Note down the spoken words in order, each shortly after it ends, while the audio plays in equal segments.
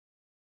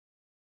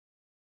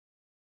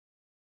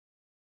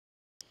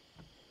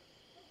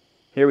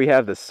Here we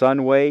have the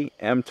Sunway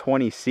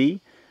M20C.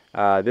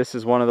 This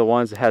is one of the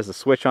ones that has the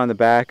switch on the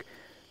back,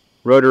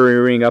 rotary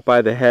ring up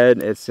by the head.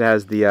 It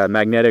has the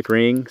magnetic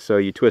ring, so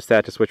you twist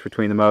that to switch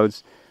between the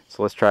modes.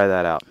 So let's try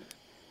that out.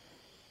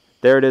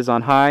 There it is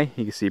on high.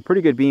 You can see a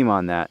pretty good beam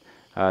on that.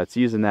 It's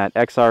using that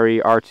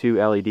XRE R2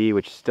 LED,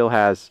 which still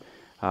has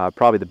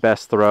probably the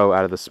best throw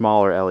out of the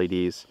smaller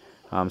LEDs.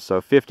 So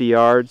 50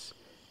 yards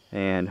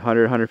and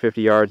 100,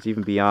 150 yards,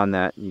 even beyond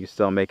that, you can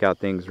still make out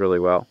things really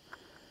well.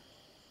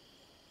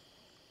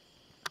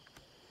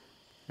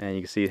 And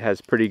you can see it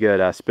has pretty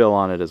good spill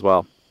on it as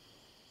well.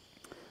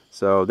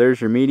 So there's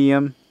your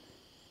medium,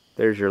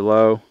 there's your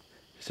low,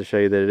 just to show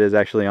you that it is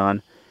actually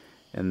on.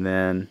 And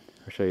then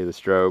I'll show you the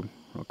strobe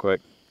real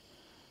quick.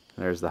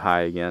 There's the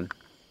high again.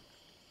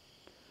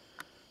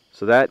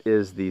 So that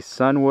is the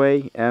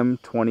Sunway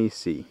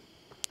M20C.